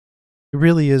It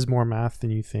really is more math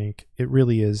than you think. It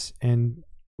really is. And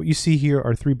what you see here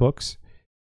are 3 books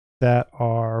that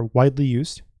are widely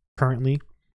used currently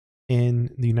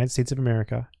in the United States of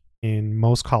America in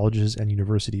most colleges and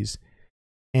universities.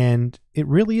 And it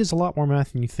really is a lot more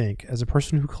math than you think. As a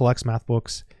person who collects math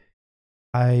books,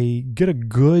 I get a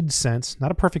good sense,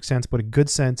 not a perfect sense, but a good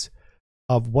sense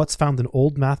of what's found in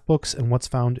old math books and what's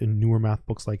found in newer math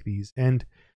books like these. And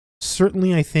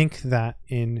certainly I think that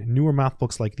in newer math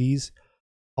books like these,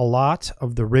 a lot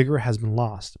of the rigor has been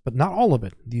lost, but not all of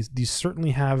it. These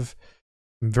certainly have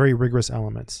some very rigorous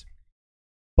elements.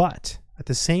 But at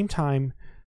the same time,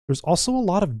 there's also a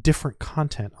lot of different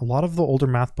content. A lot of the older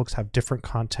math books have different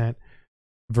content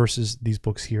versus these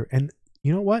books here. And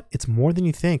you know what? It's more than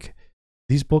you think.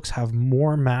 These books have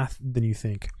more math than you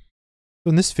think. So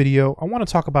in this video, I want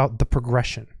to talk about the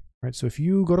progression, right? So if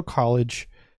you go to college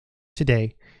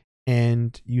today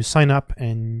and you sign up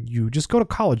and you just go to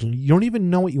college and you don't even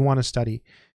know what you want to study,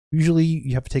 usually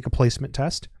you have to take a placement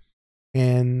test,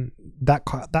 and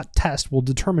that test will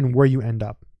determine where you end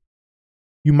up.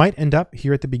 You might end up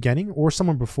here at the beginning or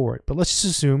somewhere before it, but let's just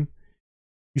assume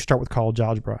you start with college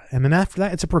algebra. And then after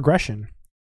that, it's a progression.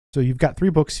 So you've got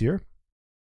 3 books here.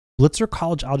 Blitzer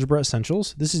College Algebra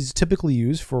Essentials. This is typically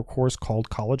used for a course called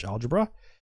College Algebra.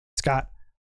 It's got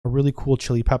a really cool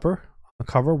chili pepper on the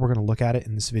cover. We're going to look at it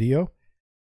in this video.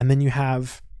 And then you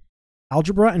have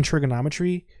Algebra and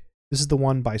Trigonometry. This is the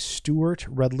one by Stewart,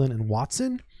 Redlin, and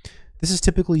Watson. This is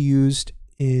typically used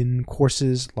in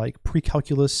courses like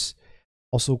pre-calculus,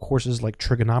 also courses like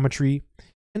trigonometry,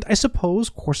 and I suppose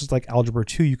courses like Algebra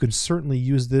 2. You can certainly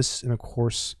use this in a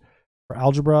course for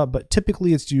algebra, but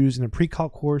typically it's used in a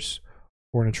pre-calc course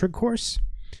or in a trig course.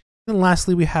 And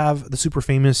lastly, we have the super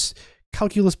famous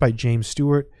Calculus by James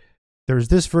Stewart. There's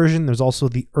this version. There's also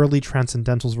the early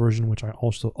Transcendentals version, which I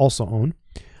also own.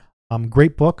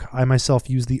 Great book. I myself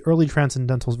use the early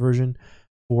Transcendentals version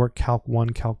for Calc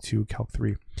 1, Calc 2, Calc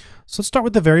 3. So let's start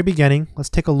with the very beginning. Let's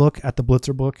take a look at the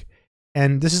Blitzer book.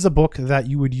 And this is a book that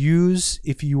you would use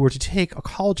if you were to take a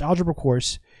college algebra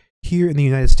course here in the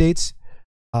United States,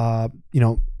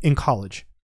 in college.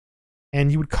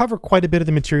 And you would cover quite a bit of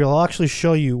the material. I'll actually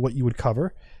show you what you would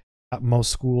cover at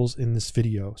most schools in this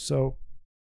video. So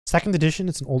 2nd edition,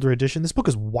 it's an older edition. This book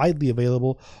is widely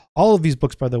available. All of these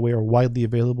books, by the way, are widely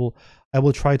available. I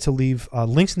will try to leave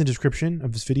links in the description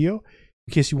of this video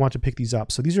in case you want to pick these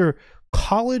up. So these are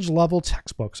college level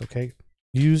textbooks, okay,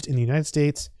 used in the United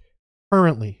States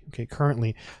currently. Okay,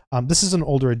 currently. This is an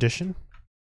older edition.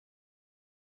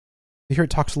 Here it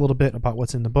talks a little bit about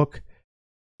what's in the book.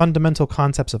 Fundamental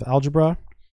concepts of algebra,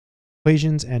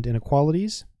 equations and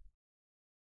inequalities.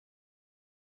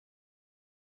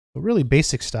 So really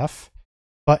basic stuff,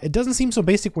 but it doesn't seem so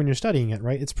basic when you're studying it,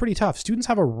 right? It's pretty tough. Students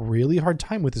have a really hard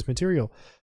time with this material.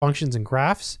 Functions and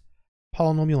graphs,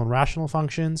 polynomial and rational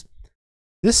functions.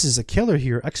 This is a killer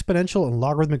here. Exponential and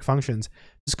logarithmic functions.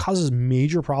 This causes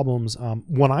major problems.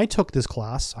 When I took this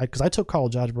class, because I took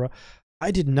college algebra, I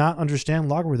did not understand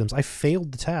logarithms. I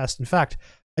failed the test. In fact,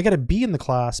 I got a B in the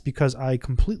class because I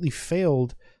completely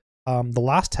failed the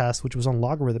last test, which was on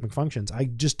logarithmic functions. I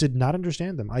just did not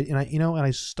understand them. And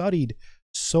I studied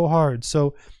so hard.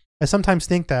 So I sometimes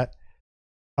think that,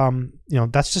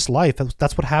 that's just life.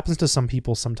 That's what happens to some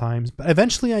people sometimes. But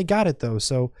eventually I got it though.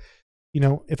 So,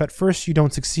 if at first you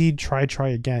don't succeed, try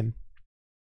again.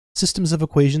 Systems of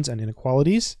equations and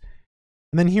inequalities.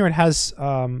 And then here it has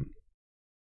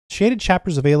shaded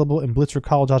chapters available in Blitzer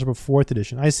College Algebra 4th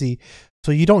edition. I see.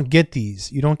 So you don't get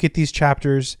these. You don't get these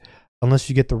chapters unless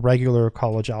you get the regular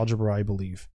college algebra, I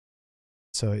believe.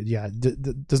 So yeah,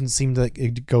 doesn't seem like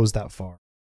it goes that far.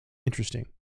 Interesting.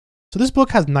 So this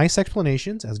book has nice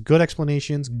explanations, has good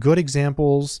explanations, good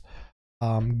examples,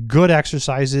 good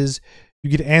exercises. You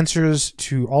get answers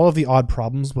to all of the odd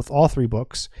problems with all 3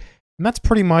 books. And that's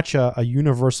pretty much a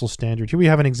universal standard. Here we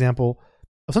have an example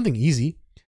of something easy.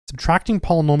 Subtracting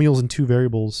polynomials in 2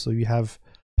 variables. So you have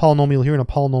a polynomial here and a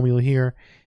polynomial here,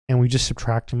 and we just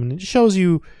subtract them. And it shows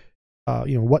you,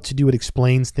 what to do. It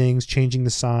explains things, changing the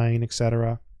sign,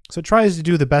 etc. So it tries to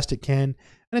do the best it can,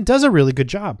 and it does a really good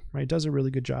job, right? It does a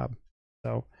really good job.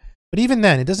 So, but even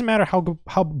then, it doesn't matter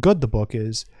how good the book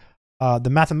is. The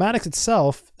mathematics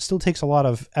itself still takes a lot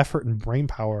of effort and brain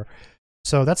power.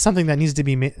 So that's something that needs to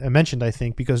be mentioned, I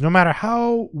think, because no matter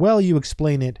how well you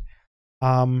explain it,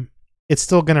 it's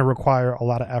still going to require a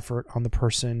lot of effort on the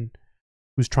person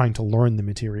who's trying to learn the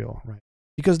material, right?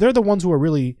 Because they're the ones who are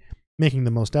really making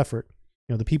the most effort.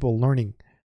 The people learning.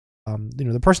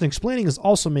 The person explaining is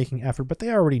also making effort, but they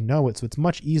already know it, so it's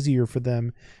much easier for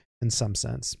them in some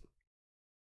sense.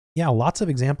 Yeah, lots of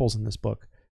examples in this book.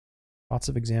 Lots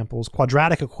of examples.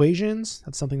 Quadratic equations,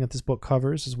 that's something that this book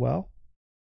covers as well.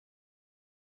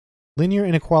 Linear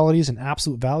inequalities and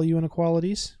absolute value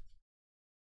inequalities.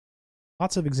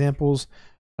 Lots of examples.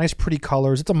 Nice pretty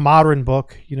colors. It's a modern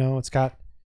book, you know, it's got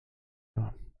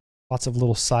lots of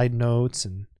little side notes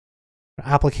and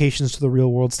applications to the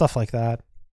real world, stuff like that.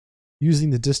 Using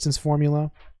the distance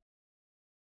formula.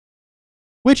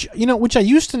 Which I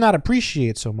used to not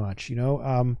appreciate so much, you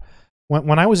know.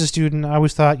 When I was a student, I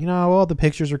always thought, you know, well, the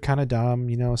pictures are kind of dumb,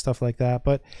 you know, stuff like that.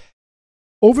 But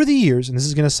over the years, and this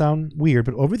is going to sound weird,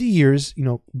 but over the years, you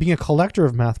know, being a collector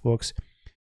of math books,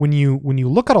 when you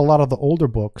look at a lot of the older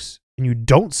books and you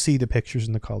don't see the pictures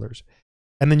and the colors,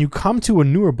 and then you come to a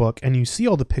newer book and you see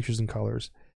all the pictures and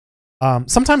colors,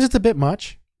 sometimes it's a bit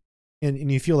much,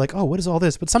 and you feel like, oh, what is all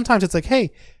this? But sometimes it's like,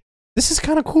 hey, this is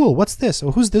kind of cool. What's this?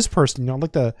 Oh, who's this person? You know,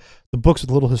 like the books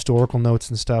with little historical notes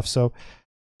and stuff. So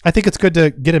I think it's good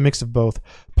to get a mix of both.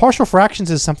 Partial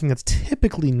fractions is something that's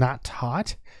typically not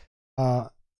taught.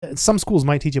 Some schools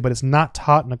might teach it, but it's not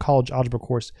taught in a college algebra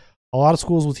course. A lot of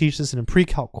schools will teach this in a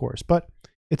pre-calc course, but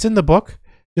it's in the book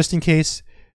just in case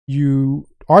you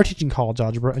are teaching college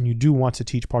algebra and you do want to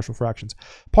teach partial fractions.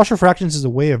 Partial fractions is a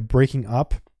way of breaking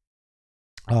up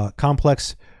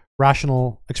complex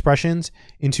rational expressions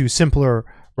into simpler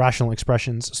rational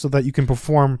expressions so that you can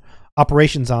perform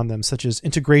operations on them, such as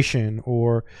integration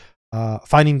or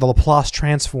finding the Laplace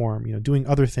transform, you know, doing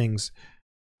other things.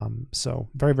 So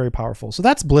very, very powerful. So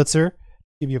that's Blitzer.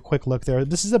 Give you a quick look there.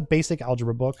 This is a basic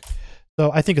algebra book.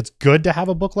 So I think it's good to have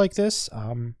a book like this.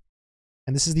 And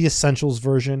this is the Essentials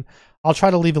version. I'll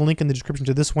try to leave a link in the description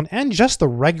to this one and just the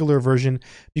regular version,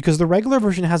 because the regular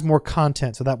version has more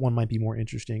content. So that one might be more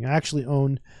interesting. I actually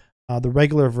own the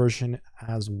regular version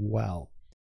as well.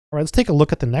 All right, let's take a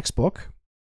look at the next book.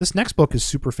 This next book is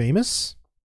super famous.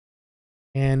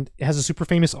 And it has a super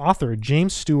famous author,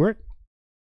 James Stewart.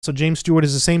 So James Stewart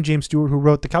is the same James Stewart who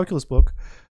wrote the calculus book,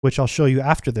 which I'll show you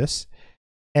after this.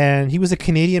 And he was a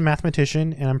Canadian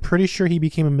mathematician, and I'm pretty sure he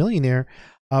became a millionaire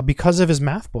because of his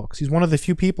math books. He's one of the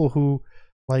few people who,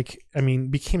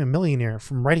 became a millionaire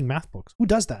from writing math books. Who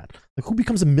does that? Like, who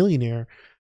becomes a millionaire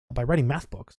by writing math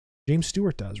books? James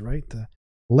Stewart does, right? The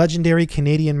legendary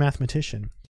Canadian mathematician.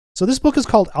 So this book is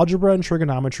called Algebra and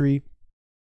Trigonometry,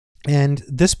 and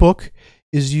this book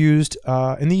is used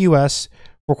in the US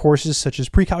for courses such as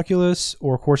pre-calculus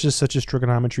or courses such as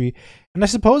trigonometry. And I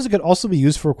suppose it could also be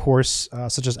used for a course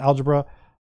such as algebra.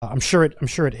 I'm sure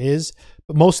it is,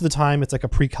 but most of the time it's like a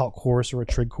pre-calc course or a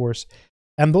trig course.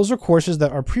 And those are courses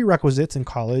that are prerequisites in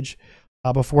college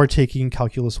before taking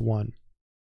Calculus 1.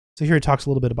 So here it talks a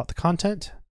little bit about the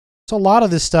content. So a lot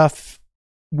of this stuff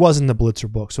was in the Blitzer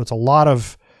book. So it's a lot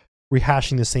of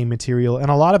rehashing the same material. And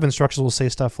a lot of instructors will say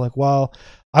stuff like, well,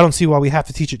 I don't see why we have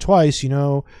to teach it twice. You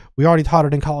know, we already taught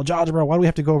it in college algebra. Why do we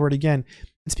have to go over it again?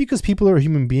 It's because people are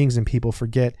human beings and people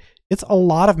forget. It's a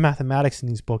lot of mathematics in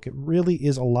these books. It really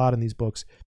is a lot in these books.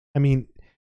 I mean,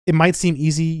 it might seem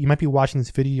easy. You might be watching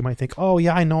this video. You might think, oh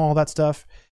yeah, I know all that stuff.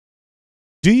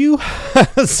 Do you?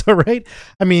 So, right?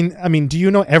 I mean, do you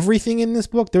know everything in this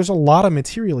book? There's a lot of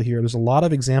material here. There's a lot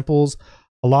of examples.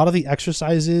 A lot of the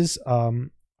exercises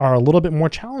are a little bit more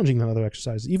challenging than other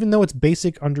exercises. Even though it's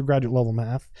basic undergraduate level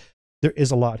math, there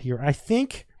is a lot here. I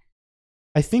think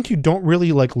you don't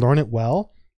really learn it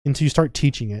well until you start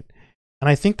teaching it. And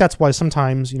I think that's why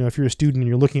sometimes, you know, if you're a student and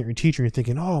you're looking at your teacher and you're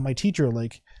thinking, oh, my teacher,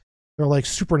 they're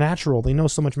supernatural. They know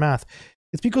so much math.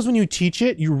 It's because when you teach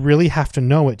it, you really have to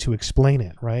know it to explain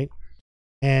it, right?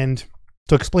 And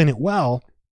to explain it well,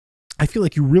 I feel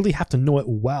like you really have to know it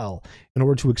well in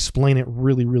order to explain it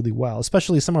really, really well,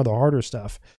 especially some of the harder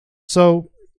stuff. So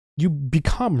you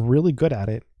become really good at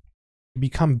it. You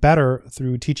become better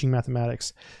through teaching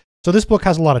mathematics. So this book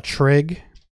has a lot of trig.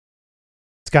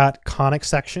 It's got conic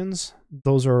sections.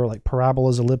 Those are like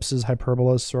parabolas, ellipses,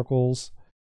 hyperbolas, circles,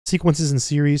 sequences and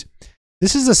series.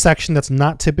 This is a section that's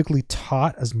not typically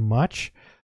taught as much.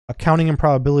 Accounting and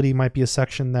probability might be a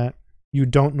section that you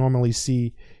don't normally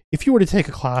see if you were to take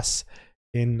a class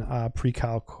in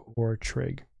pre-calc or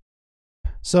trig.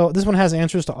 So this one has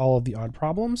answers to all of the odd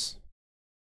problems.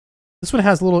 This one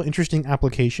has little interesting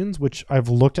applications, which I've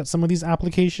looked at some of these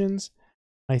applications.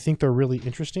 I think they're really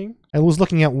interesting. I was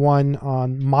looking at one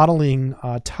on modeling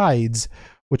tides,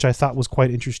 which I thought was quite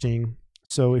interesting.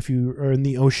 So if you are in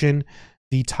the ocean,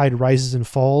 the tide rises and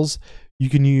falls. You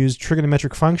can use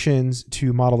trigonometric functions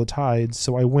to model the tides.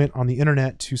 So I went on the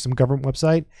internet to some government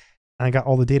website and I got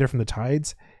all the data from the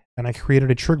tides and I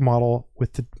created a trig model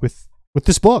with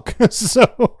this book.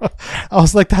 So I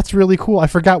was like, that's really cool. I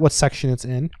forgot what section it's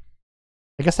in.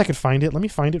 I guess I could find it. Let me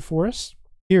find it for us.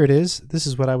 Here it is. This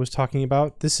is what I was talking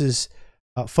about. This is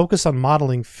focus on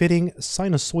modeling fitting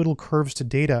sinusoidal curves to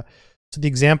data. So the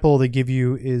example they give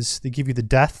you is they give you the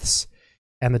deaths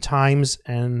and the times,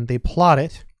 and they plot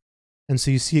it. And so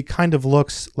you see it kind of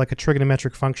looks like a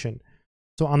trigonometric function.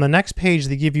 So on the next page,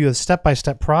 they give you a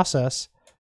step-by-step process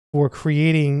for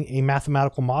creating a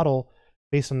mathematical model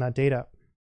based on that data.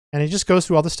 And it just goes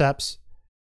through all the steps.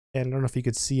 And I don't know if you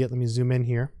could see it. Let me zoom in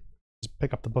here. Just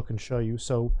pick up the book and show you.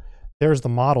 So there's the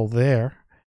model there.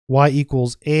 Y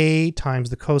equals A times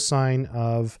the cosine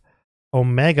of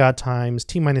omega times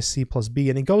t minus c plus b.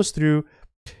 And it goes through,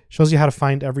 shows you how to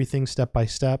find everything step by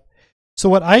step. So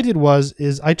what I did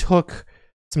is I took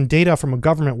some data from a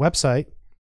government website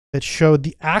that showed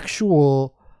the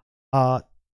actual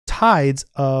tides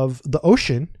of the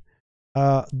ocean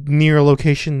near a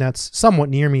location that's somewhat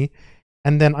near me.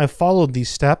 And then I followed these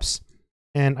steps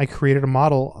and I created a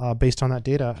model based on that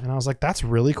data. And I was like, that's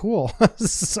really cool.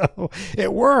 So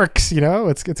it works, you know,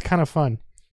 it's kind of fun.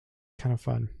 Kind of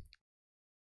fun.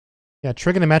 Yeah,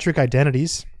 trigonometric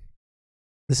identities.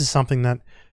 This is something that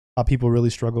people really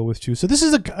struggle with too. So this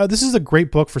is a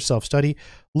great book for self-study.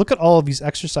 Look at all of these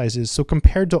exercises. So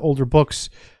compared to older books,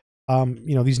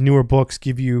 you know, these newer books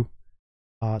give you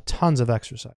tons of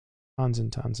exercise, tons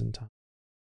and tons and tons.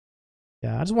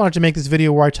 Yeah, I just wanted to make this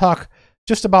video where I talk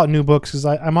just about new books, because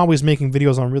I'm always making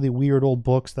videos on really weird old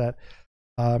books that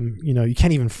you know, you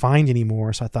can't even find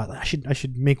anymore. So I thought I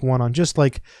should make one on just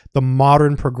like the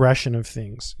modern progression of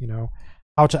things, you know,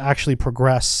 how to actually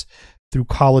progress through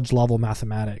college level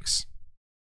mathematics.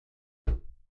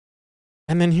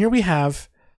 And then here we have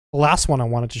the last one I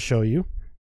wanted to show you.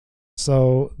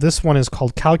 So this one is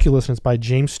called Calculus, and it's by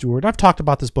James Stewart. I've talked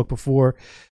about this book before.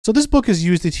 So this book is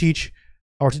used to teach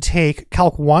or to take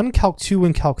Calc 1, Calc 2,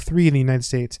 and Calc 3 in the United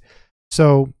States.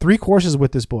 So 3 courses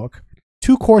with this book,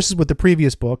 2 courses with the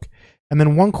previous book, and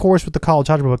then 1 course with the college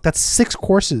algebra book. That's 6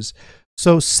 courses.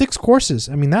 So 6 courses,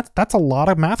 I mean, that's a lot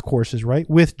of math courses, right?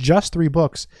 With just 3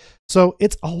 books. So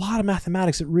it's a lot of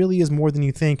mathematics. It really is more than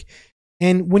you think.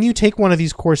 And when you take one of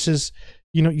these courses,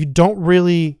 you know, you don't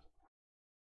really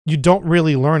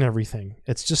learn everything.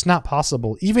 It's just not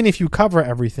possible. Even if you cover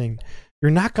everything,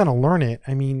 you're not going to learn it.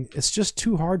 I mean, it's just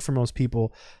too hard for most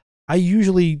people. I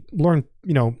usually learn,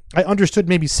 you know, I understood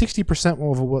maybe 60%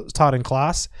 of what was taught in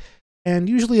class. And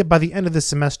usually by the end of the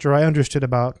semester, I understood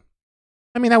about,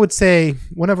 I mean, I would say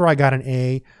whenever I got an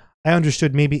A, I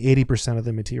understood maybe 80% of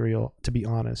the material, to be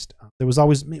honest. There was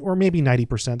always, or maybe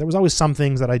 90%. There was always some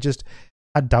things that I just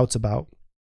had doubts about.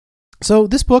 So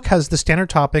this book has the standard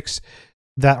topics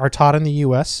that are taught in the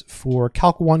US for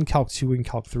Calc 1, Calc 2, and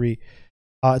Calc 3.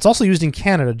 It's also used in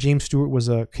Canada. James Stewart was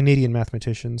a Canadian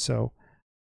mathematician, so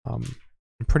I'm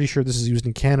pretty sure this is used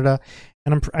in Canada.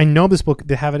 And I know this book,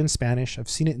 they have it in Spanish. I've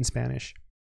seen it in Spanish.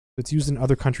 It's used in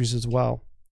other countries as well.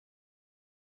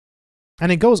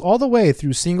 And it goes all the way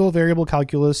through single variable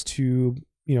calculus to,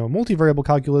 you know, multivariable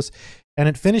calculus. And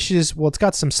it finishes, well, it's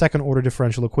got some second order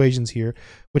differential equations here,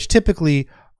 which typically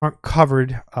aren't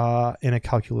covered in a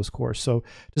calculus course. So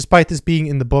despite this being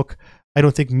in the book, I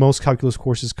don't think most calculus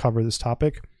courses cover this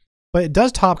topic. But it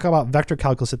does talk about vector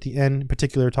calculus at the end. In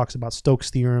particular, it talks about Stokes'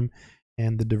 theorem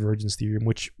and the divergence theorem,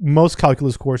 which most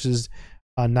calculus courses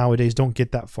nowadays don't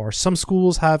get that far. Some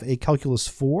schools have a calculus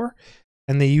 4,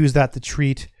 and they use that to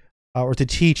treat or to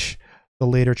teach the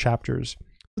later chapters.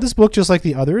 This book, just like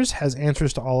the others, has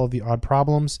answers to all of the odd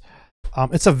problems.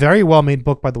 It's a very well-made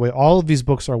book, by the way. All of these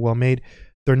books are well-made.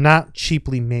 They're not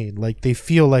cheaply made. Like, they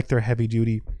feel like they're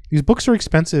heavy-duty. These books are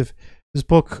expensive. This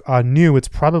book, new, it's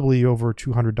probably over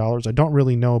 $200. I don't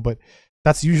really know, but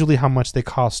that's usually how much they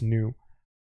cost new.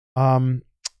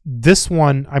 This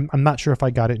one, I'm not sure if I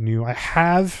got it new. I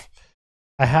have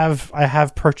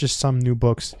purchased some new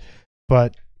books,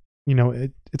 but you know,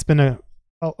 it's been a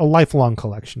lifelong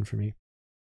collection for me.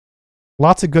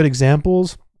 Lots of good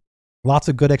examples, lots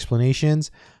of good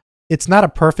explanations. It's not a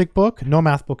perfect book. No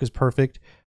math book is perfect.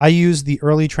 I use the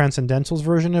early transcendentals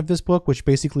version of this book, which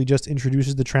basically just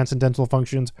introduces the transcendental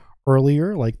functions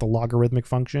earlier, like the logarithmic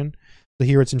function. So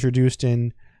here it's introduced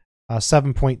in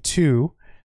 7.2.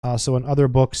 So in other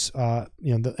books,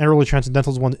 you know, the early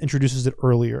transcendentals one introduces it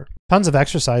earlier. Tons of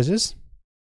exercises.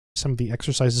 Some of the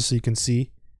exercises so you can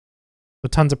see. So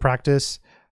tons of practice.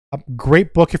 A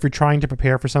great book if you're trying to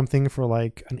prepare for something, for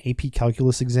like an AP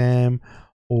calculus exam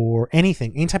or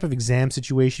anything, any type of exam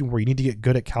situation where you need to get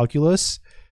good at calculus.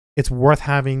 It's worth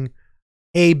having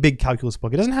a big calculus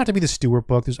book. It doesn't have to be the Stewart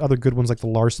book. There's other good ones like the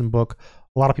Larson book.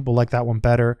 A lot of people like that one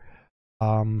better.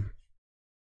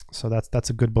 So that's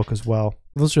a good book as well.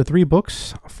 Those are 3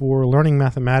 books for learning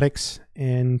mathematics,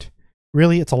 and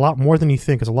really it's a lot more than you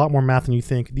think. It's a lot more math than you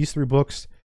think. These 3 books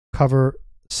cover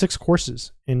 6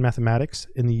 courses in mathematics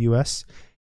in the US,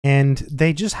 and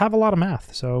they just have a lot of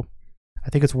math. So I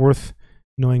think it's worth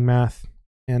knowing math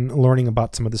and learning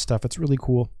about some of this stuff. It's really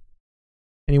cool.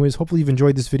 Anyways, hopefully you've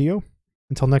enjoyed this video.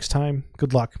 Until next time,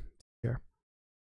 good luck.